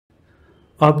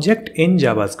Object in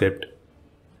JavaScript.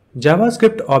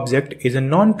 JavaScript object is a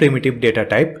non-primitive data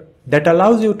type that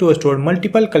allows you to store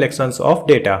multiple collections of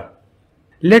data.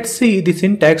 Let's see the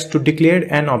syntax to declare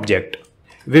an object.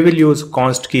 We will use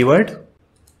const keyword,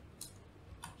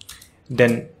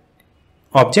 then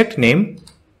object name,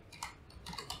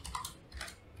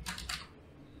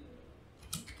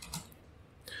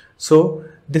 so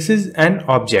this is an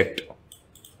object.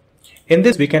 In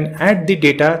this we can add the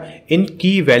data in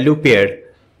key value pair.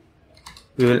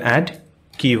 We will add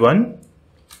key 1,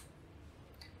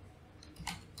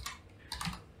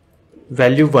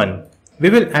 value 1. We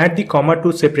will add the comma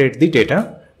to separate the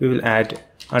data. We will add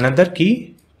another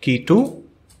key, key 2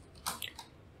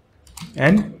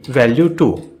 and value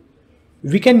 2.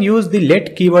 We can use the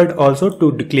let keyword also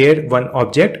to declare one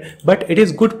object, but it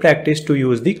is good practice to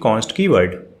use the const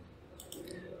keyword.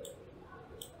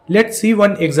 Let's see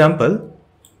one example.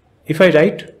 If I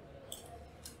write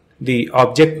the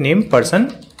object name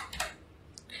person,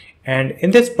 and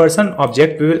in this person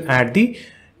object we will add the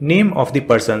name of the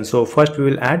person. So first we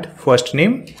will add first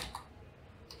name,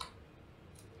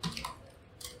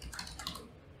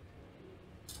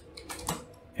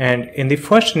 and in the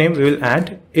first name we will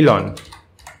add Elon.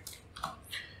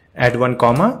 Add one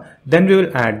comma, then we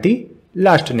will add the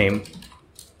last name.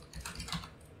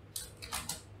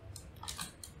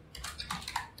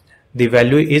 The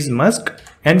value is Musk,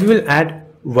 and we will add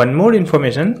one more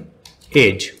information,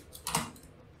 age.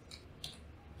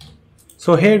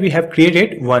 So here we have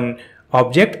created one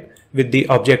object with the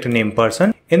object name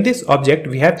person. In this object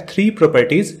we have three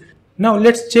properties. Now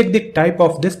let's check the type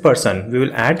of this person. We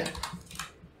will add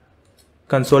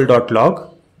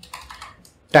console.log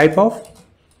type of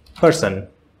person.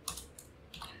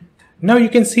 Now you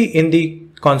can see in the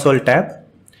console tab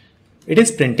it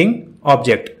is printing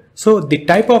object. So the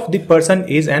type of the person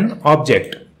is an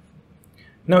object.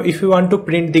 Now if we want to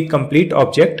print the complete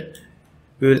object,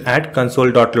 we will add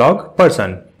console.log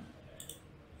person.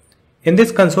 In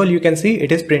this console you can see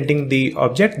it is printing the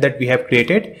object that we have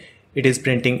created. It is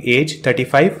printing age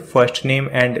 35, first name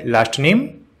and last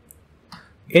name.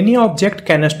 Any object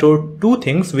can store two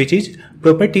things, which is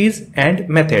properties and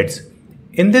methods.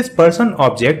 In this person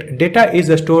object, data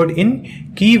is stored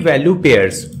in key value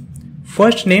pairs.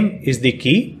 First name is the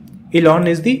key, Elon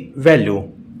is the value,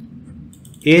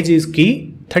 age is key,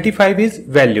 35 is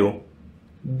value.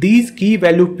 These key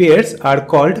value pairs are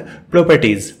called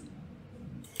properties.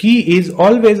 Key is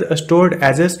always stored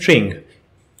as a string.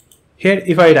 Here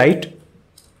if I write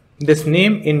this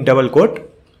name in double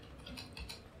quote,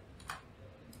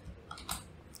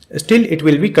 still it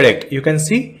will be correct. You can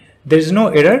see there is no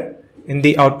error. In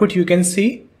the output you can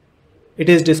see it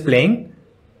is displaying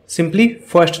simply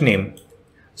first name.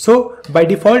 So by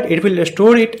default it will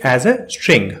store it as a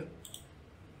string.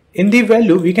 In the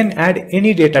value we can add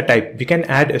any data type. We can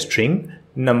add a string,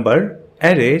 number,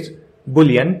 arrays,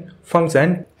 boolean,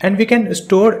 function, and we can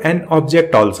store an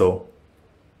object also.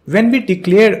 When we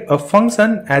declare a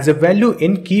function as a value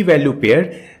in key value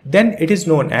pair, then it is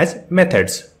known as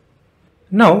methods.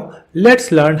 Now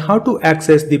let's learn how to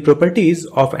access the properties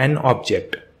of an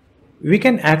object. We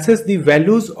can access the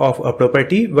values of a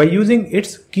property by using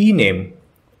its key name.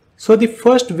 So the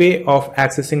first way of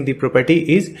accessing the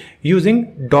property is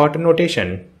using dot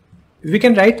notation. We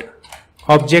can write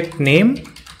object name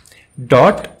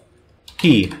dot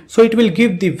key. So it will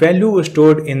give the value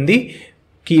stored in the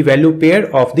key value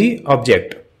pair of the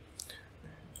object.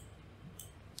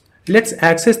 Let's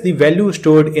access the value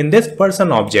stored in this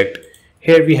person object.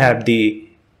 Here we have the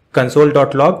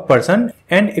console.log person,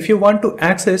 and if you want to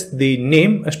access the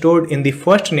name stored in the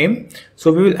first name,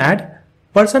 so we will add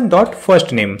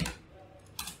person.firstname,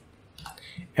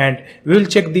 and we will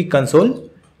check the console.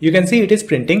 You can see it is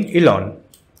printing Elon.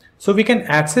 So we can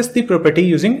access the property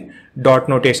using dot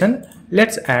notation.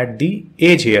 Let's add the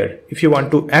age here. If you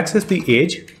want to access the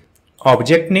age,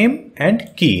 object name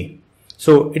and key.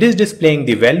 So it is displaying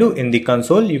the value in the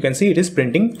console. You can see it is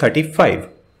printing 35.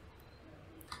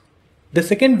 The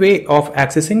second way of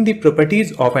accessing the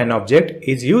properties of an object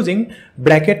is using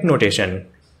bracket notation.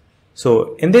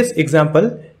 So in this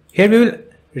example, here we will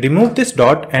remove this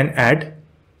dot and add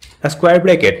a square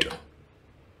bracket,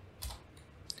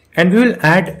 and we will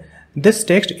add this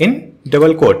text in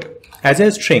double quote as a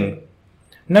string.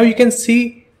 Now you can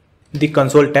see the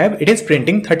console tab, it is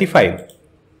printing 35.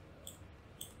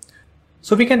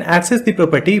 So we can access the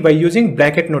property by using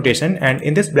bracket notation, and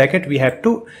in this bracket we have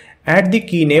to add the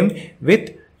key name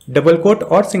with double quote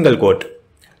or single quote.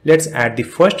 Let's add the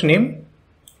first name.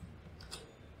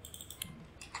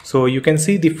 So you can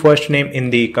see the first name in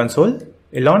the console,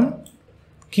 Elon.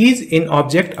 Keys in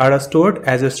object are stored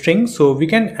as a string, so we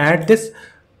can add this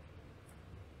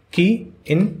key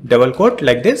in double quote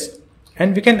like this,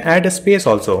 and we can add a space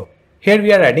also. Here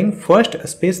we are adding first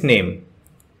space name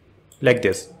like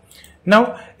this.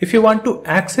 Now if you want to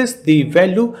access the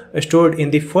value stored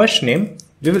in the first name,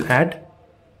 we will add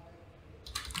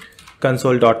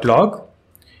console.log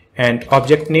and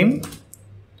object name,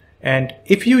 and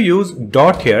if you use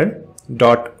dot here,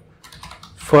 dot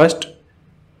first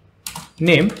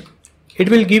name, it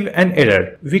will give an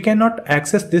error. We cannot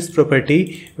access this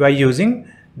property by using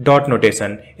dot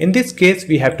notation. In this case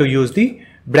we have to use the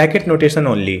bracket notation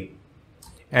only,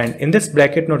 and in this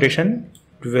bracket notation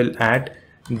we will add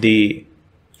the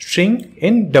string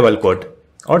in double quote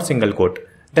or single quote.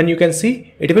 Then you can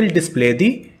see it will display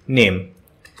the name.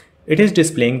 It is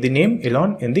displaying the name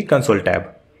Elon in the console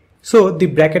tab. So the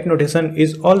bracket notation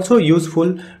is also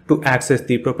useful to access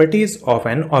the properties of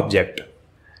an object.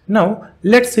 Now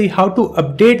let's see how to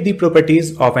update the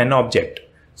properties of an object.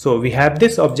 So we have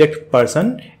this object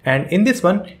person, and in this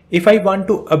one if I want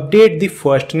to update the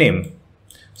first name,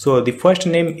 so the first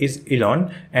name is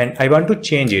Elon and I want to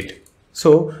change it,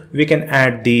 so we can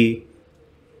add the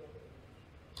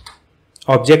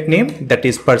object name, that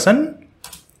is person,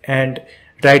 and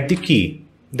write the key,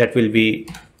 that will be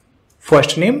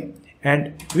first name,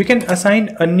 and we can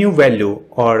assign a new value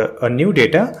or a new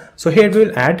data. So here we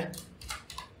will add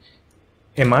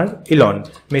Mr. Elon,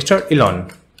 Mr.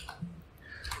 Elon.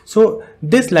 So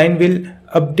this line will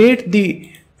update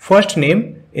the first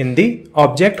name in the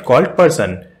object called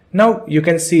person. Now you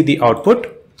can see the output.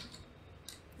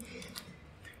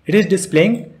 It is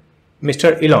displaying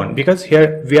Mr. Elon because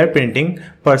here we are printing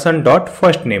person dot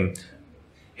first name.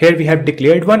 Here we have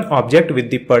declared one object with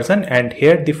the person, and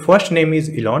here the first name is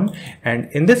Elon, and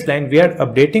in this line we are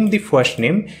updating the first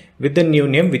name with the new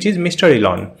name which is Mr.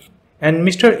 Elon, and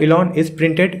Mr. Elon is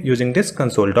printed using this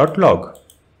console.log.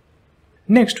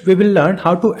 Next we will learn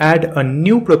how to add a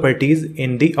new properties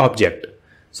in the object.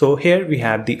 So here we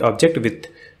have the object with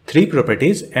 3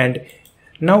 properties, and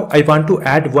now I want to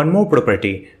add one more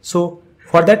property. So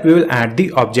for that we will add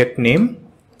the object name.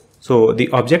 So the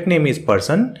object name is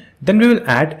person, then we will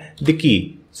add the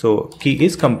key. So key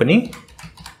is company.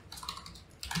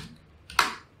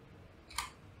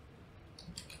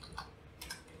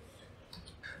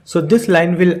 So this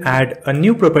line will add a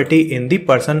new property in the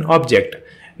person object.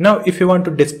 Now if you want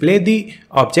to display the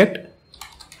object,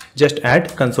 just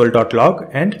add console.log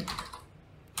and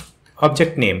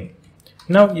object name.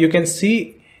 Now you can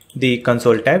see the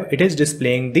console tab, it is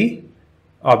displaying the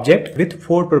object with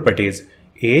 4 properties: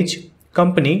 age,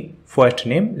 company, first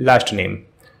name, last name.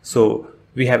 So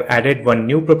we have added one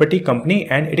new property, company,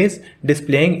 and it is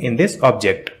displaying in this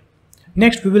object.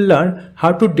 Next we will learn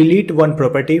how to delete one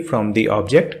property from the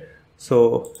object.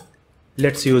 So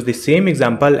let's use the same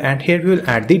example, and here we will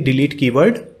add the delete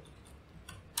keyword,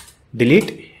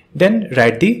 delete, then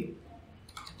write the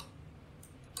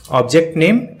object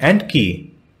name and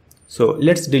key. So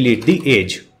let's delete the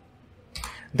age.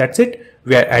 That's it.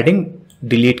 We are adding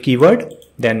delete keyword,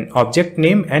 then object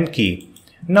name and key.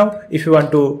 Now if you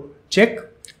want to check,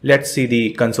 let's see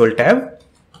the console tab.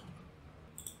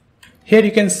 Here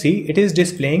you can see it is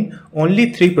displaying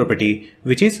only 3 property,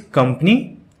 which is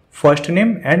company, first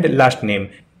name and last name.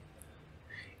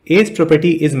 Age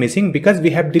property is missing because we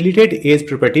have deleted age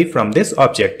property from this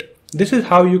object. This is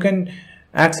how you can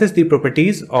access the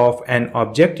properties of an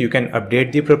object. You can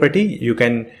update the property, you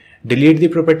can delete the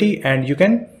property, and you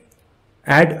can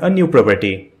add a new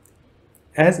property.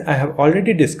 As I have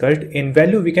already discussed, in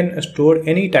value we can store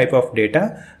any type of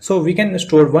data. So we can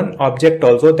store one object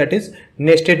also, that is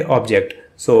nested object.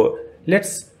 So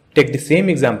let's take the same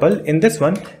example. In this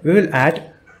one we will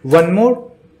add one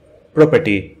more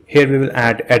property. Here we will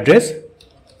add address,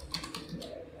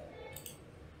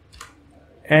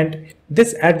 and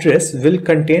this address will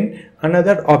contain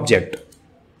another object.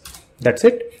 That's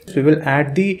it. So we will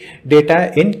add the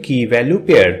data in key value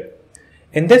pair.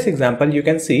 In this example you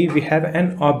can see we have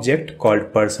an object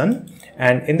called person,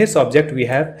 and in this object we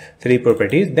have 3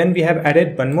 properties. Then we have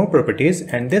added one more properties,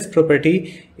 and this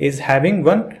property is having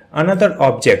another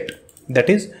object that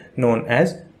is known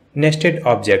as nested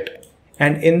object.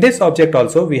 And in this object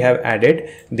also we have added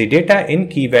the data in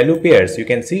key value pairs. You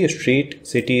can see street,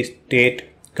 city, state,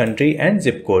 country and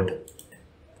zip code.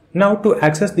 Now to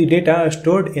access the data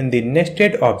stored in the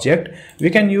nested object, we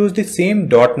can use the same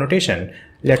dot notation.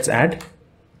 Let's add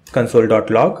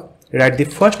console.log, write the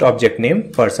first object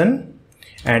name person,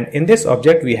 and in this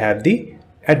object we have the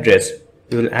address.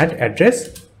 We will add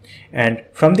address, and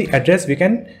from the address we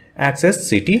can access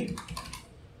city.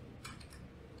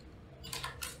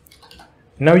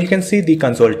 Now you can see the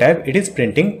console tab, it is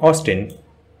printing Austin.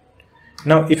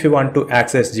 Now if you want to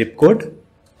access zip code,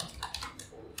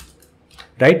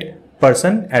 write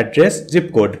person, address,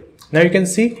 zip code. Now you can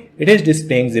see it is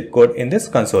displaying zip code in this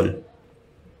console.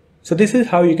 So this is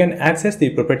how you can access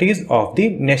the properties of the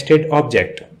nested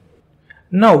object.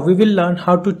 Now we will learn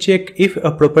how to check if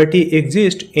a property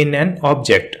exists in an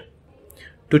object.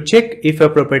 To check if a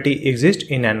property exists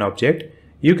in an object,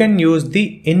 you can use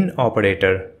the in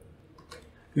operator.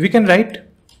 We can write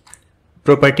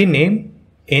property name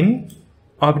in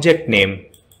object name.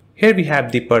 Here we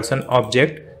have the person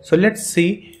object. So let's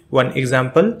see one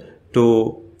example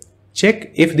to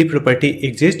check if the property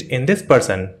exists in this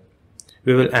person.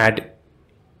 We will add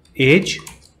age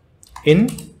in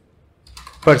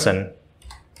person.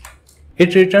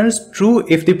 It returns true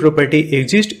if the property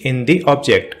exists in the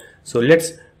object. So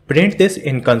let's print this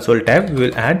in console tab. We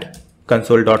will add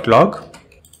console.log.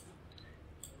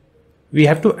 We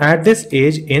have to add this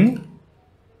age in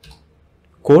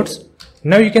quotes.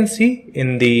 Now you can see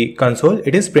in the console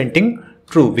it is printing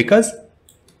true because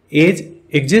age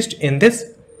exists in this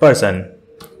person.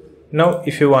 Now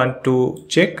if you want to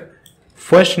check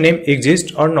first name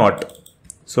exists or not,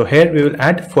 so here we will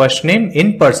add first name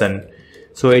in person.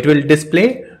 So it will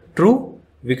display true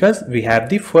because we have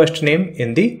the first name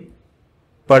in the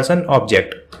person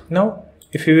object. Now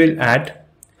if we will add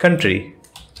country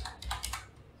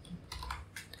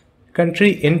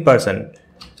in person,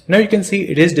 now you can see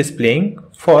it is displaying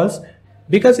false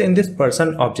because in this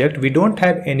person object we don't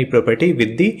have any property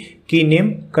with the key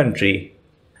name country.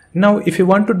 Now if you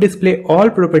want to display all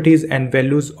properties and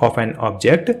values of an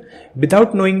object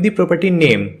without knowing the property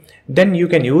name, then you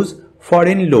can use for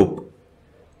in loop.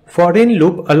 For in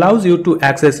loop allows you to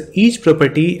access each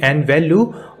property and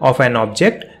value of an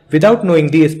object without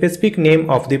knowing the specific name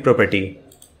of the property.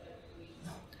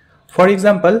 For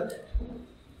example,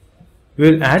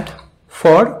 we will add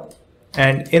for,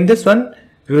 and in this one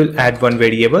we will add one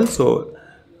variable. So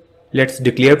let's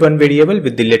declare one variable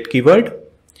with the let keyword,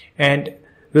 and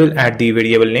we will add the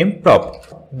variable name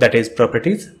prop, that is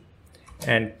properties,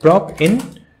 and prop in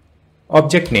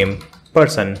object name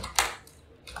person.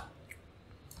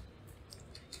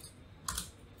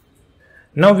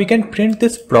 Now we can print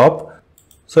this prop.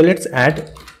 So let's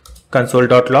add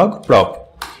console.log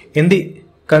prop. In the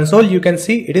console you can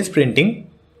see it is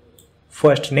printing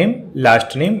first name,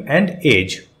 last name and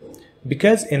age,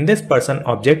 because in this person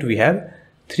object we have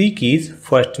three keys: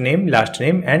 first name, last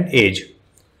name and age.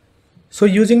 So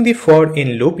using the for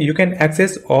in loop you can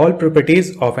access all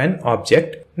properties of an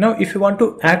object. Now if you want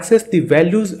to access the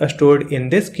values stored in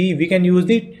this key, we can use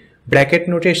the bracket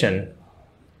notation.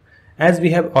 As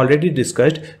we have already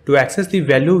discussed, to access the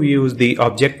value we use the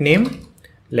object name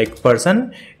like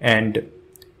person and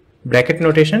bracket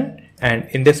notation, and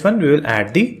in this one we will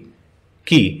add the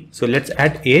key. So let's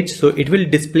add age, so it will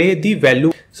display the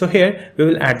value. So here we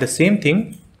will add the same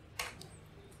thing.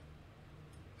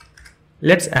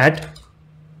 Let's add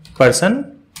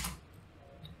person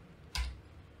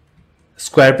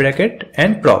square bracket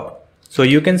and prop. So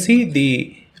you can see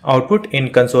the output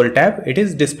in console tab, it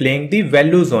is displaying the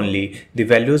values only. The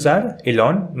values are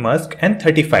Elon Musk and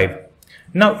 35.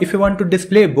 Now if you want to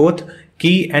display both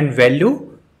key and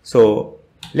value, so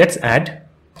let's add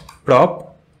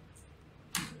prop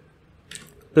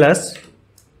plus,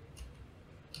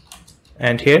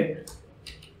 and here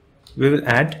we will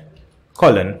add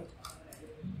colon.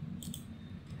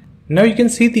 Now you can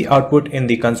see the output in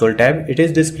the console tab. It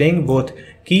is displaying both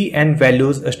key and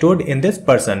values stored in this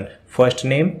person: first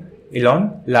name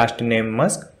Elon, last name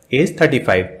Musk, age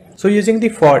 35. So using the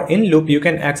for in loop you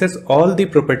can access all the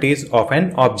properties of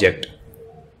an object.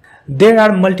 There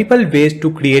are multiple ways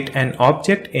to create an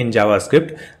object in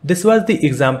JavaScript. This was the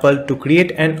example to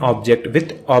create an object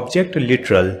with object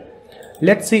literal.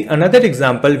 Let's see another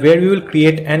example where we will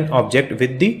create an object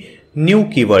with the new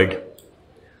keyword.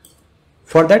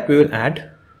 For that we will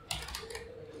add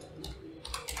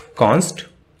const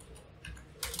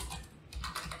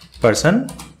person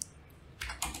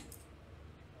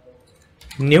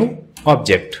new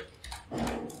object.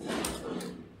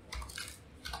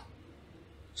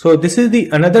 So this is the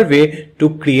another way to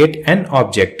create an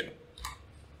object.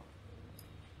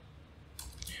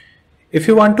 If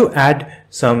you want to add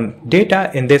some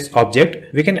data in this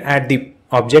object, we can add the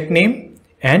object name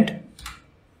and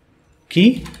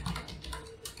key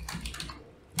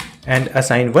and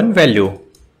assign one value.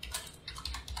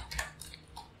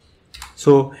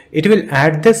 So it will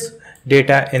add this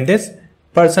data in this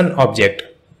person object.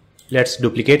 Let's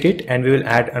duplicate it and we will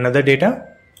add another data.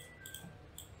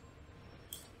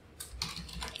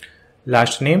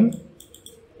 Last name,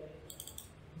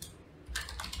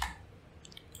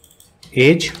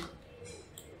 age,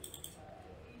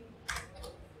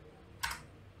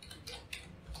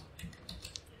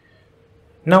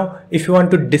 Now if you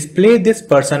want to display this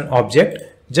person object,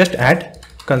 just add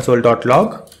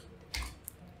console.log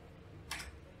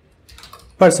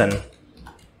person.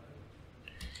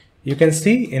 You can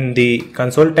see in the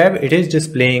console tab it is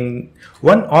displaying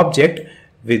one object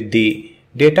with the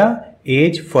data,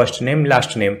 age, first name,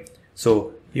 last name.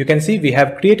 So you can see we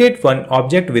have created one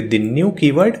object with the new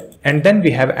keyword and then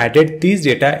we have added these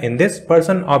data in this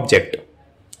person object.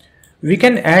 We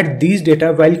can add these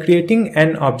data while creating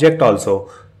an object also.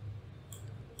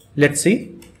 Let's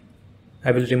see.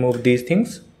 I will remove these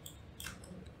things.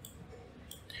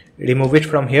 Remove it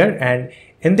from here, and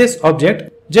in this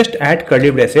object just add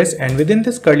curly braces, and within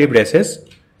this curly braces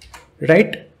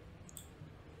write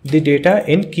the data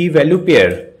in key value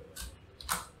pair.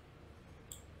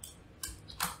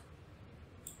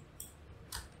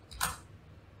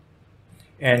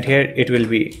 And here it will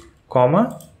be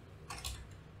comma.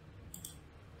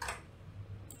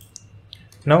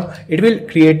 Now it will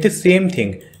create the same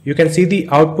thing. You can see the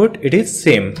output, it is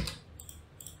same.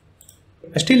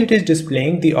 Still it is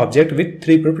displaying the object with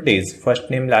three properties, first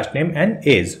name, last name and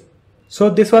age. So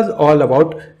this was all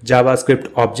about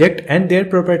JavaScript object and their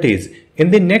properties. In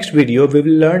the next video we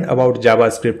will learn about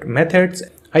JavaScript methods.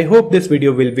 I hope this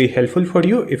video will be helpful for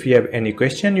you. If you have any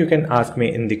question, you can ask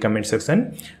me in the comment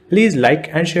section. Please like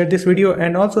and share this video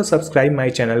and also subscribe my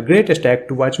channel Great Stack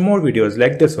to watch more videos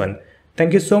like this one.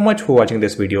 Thank you so much for watching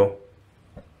this video.